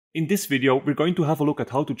In this video, we're going to have a look at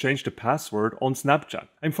how to change the password on Snapchat.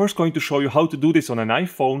 I'm first going to show you how to do this on an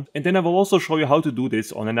iPhone, and then I will also show you how to do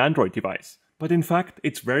this on an Android device. But in fact,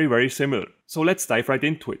 it's very similar. So let's dive right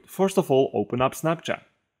into it. First of all, open up Snapchat.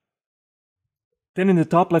 Then in the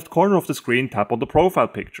top left corner of the screen, tap on the profile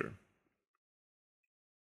picture.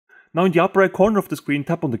 Now in the upper right corner of the screen,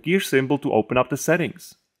 tap on the gear symbol to open up the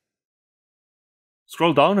settings.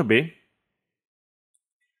 Scroll down a bit,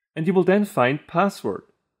 and you will then find password.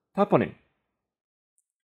 Tap on it.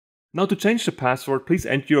 Now to change the password, please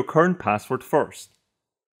enter your current password first.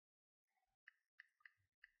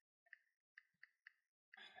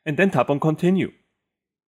 And then tap on continue.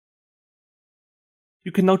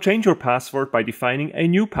 You can now change your password by defining a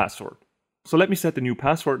new password. So let me set the new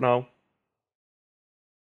password now.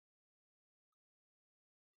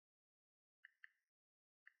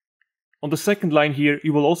 On the second line here,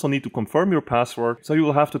 you will also need to confirm your password, so you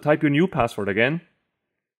will have to type your new password again.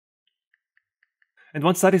 And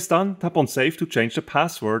once that is done, tap on Save to change the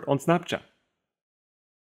password on Snapchat.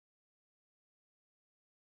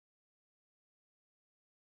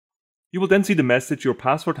 You will then see the message your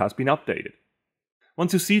password has been updated.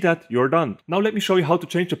 Once you see that, you're done. Now let me show you how to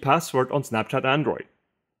change the password on Snapchat Android.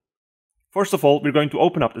 First of all, we're going to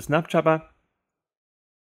open up the Snapchat app.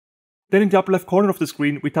 Then in the upper left corner of the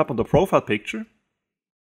screen, we tap on the profile picture.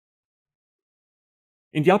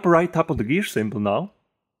 In the upper right, tap on the gear symbol now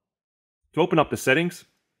to open up the settings,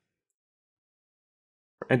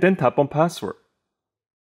 and then tap on password.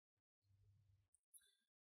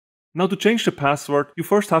 Now to change the password, you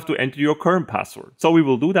first have to enter your current password. So we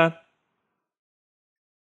will do that.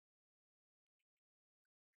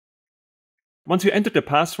 Once you enter the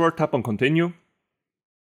password, tap on continue.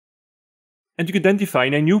 And you can then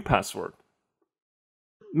define a new password.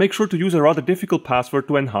 Make sure to use a rather difficult password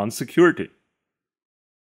to enhance security.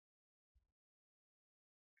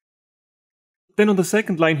 Then on the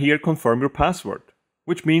second line here, confirm your password,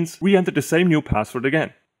 which means re-enter the same new password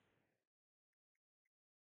again.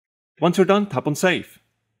 Once you're done, tap on Save.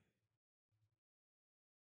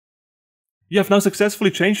 You have now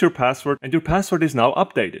successfully changed your password, and your password is now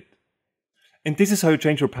updated. And this is how you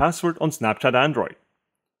change your password on Snapchat Android.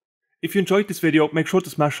 If you enjoyed this video, make sure to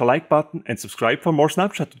smash the like button and subscribe for more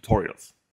Snapchat tutorials.